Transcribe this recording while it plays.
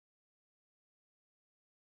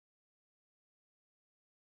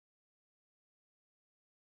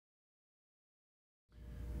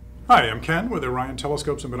Hi, I'm Ken with Orion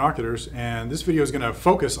Telescopes and Binoculars, and this video is going to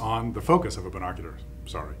focus on the focus of a binocular.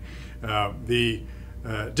 The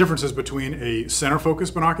differences between a center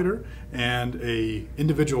focus binocular and a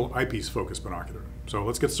individual eyepiece focus binocular. So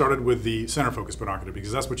let's get started with the center focus binocular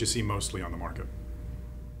because that's what you see mostly on the market.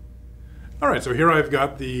 All right, so here I've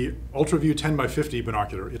got the UltraView 10x50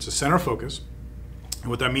 binocular. It's a center focus, and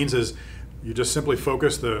what that means is you just simply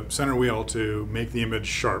focus the center wheel to make the image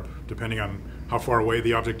sharp, depending on how far away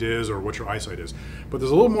the object is or what your eyesight is. But there's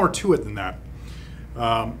a little more to it than that.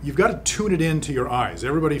 You've got to tune it into your eyes.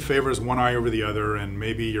 Everybody favors one eye over the other, and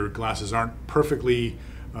maybe your glasses aren't perfectly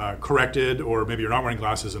corrected, or maybe you're not wearing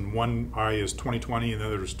glasses and one eye is 20/20 and the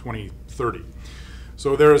other is 20/30.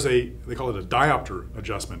 So there is they call it a diopter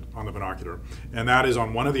adjustment on the binocular, and that is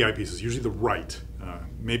on one of the eyepieces, usually the right.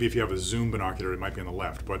 Maybe if you have a zoom binocular, it might be on the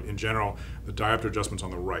left, but in general, the diopter adjustment's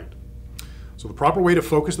on the right. So the proper way to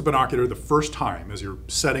focus the binocular the first time as you're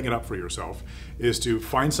setting it up for yourself is to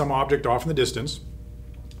find some object off in the distance,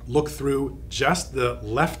 look through just the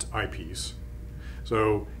left eyepiece.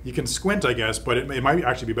 So you can squint, I guess, but it might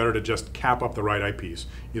actually be better to just cap up the right eyepiece,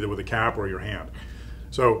 either with a cap or your hand.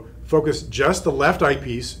 So focus just the left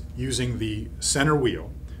eyepiece using the center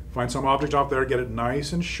wheel. Find some object off there, get it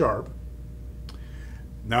nice and sharp.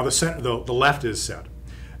 Now the left is set.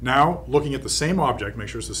 Now, looking at the same object, make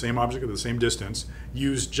sure it's the same object at the same distance,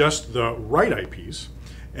 use just the right eyepiece,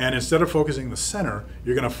 and instead of focusing the center,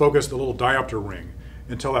 you're going to focus the little diopter ring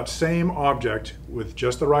until that same object with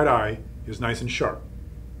just the right eye is nice and sharp.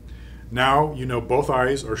 Now you know both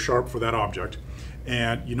eyes are sharp for that object,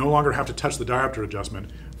 and you no longer have to touch the diopter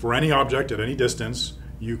adjustment. For any object at any distance,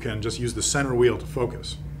 you can just use the center wheel to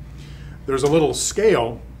focus. There's a little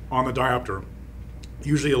scale on the diopter,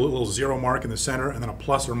 usually a little zero mark in the center and then a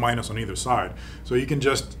plus or minus on either side. So you can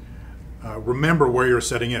just remember where your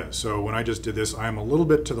setting is. So when I just did this, I'm a little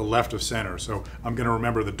bit to the left of center, so I'm going to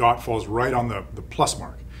remember the dot falls right on the plus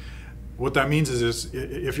mark. What that means is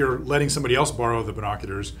if you're letting somebody else borrow the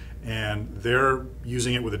binoculars and they're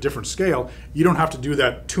using it with a different scale, you don't have to do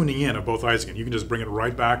that tuning in of both eyes again. You can just bring it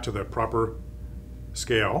right back to the proper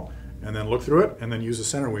scale and then look through it and then use the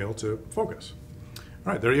center wheel to focus.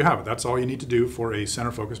 All right, there you have it. That's all you need to do for a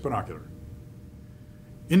center focus binocular.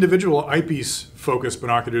 Individual eyepiece focus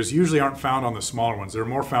binoculars usually aren't found on the smaller ones. They're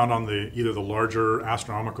more found on either the larger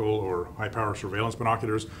astronomical or high power surveillance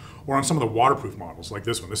binoculars, or on some of the waterproof models like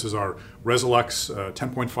this one. This is our Resolux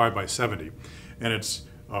 10.5 by 70, and it's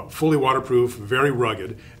fully waterproof, very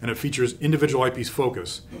rugged, and it features individual eyepiece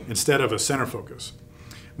focus instead of a center focus.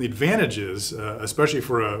 The advantage is, especially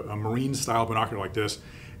for a marine style binocular like this,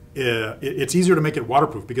 it's easier to make it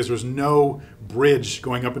waterproof because there's no bridge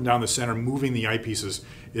going up and down the center moving the eyepieces.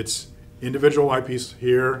 It's individual eyepiece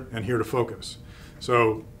here and here to focus.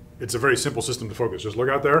 So it's a very simple system to focus. Just look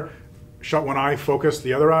out there, shut one eye, focus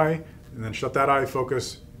the other eye, and then shut that eye,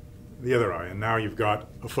 focus the other eye. And now you've got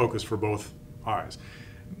a focus for both eyes.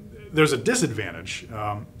 There's a disadvantage.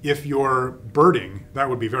 If you're birding, that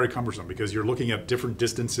would be very cumbersome because you're looking at different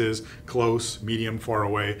distances, close, medium, far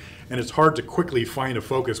away, and it's hard to quickly find a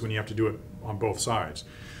focus when you have to do it on both sides.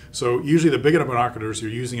 So usually the bigger binoculars,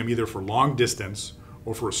 you're using them either for long distance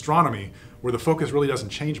or for astronomy, where the focus really doesn't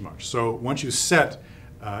change much. So once you set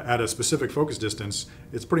at a specific focus distance,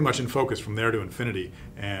 it's pretty much in focus from there to infinity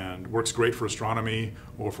and works great for astronomy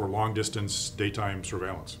or for long distance daytime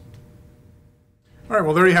surveillance. All right,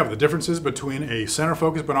 well, there you have it, the differences between a center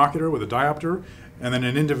focus binocular with a diopter and then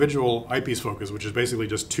an individual eyepiece focus, which is basically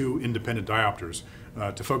just two independent diopters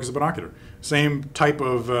to focus a binocular. Same type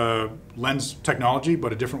of lens technology,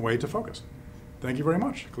 but a different way to focus. Thank you very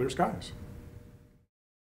much. Clear skies.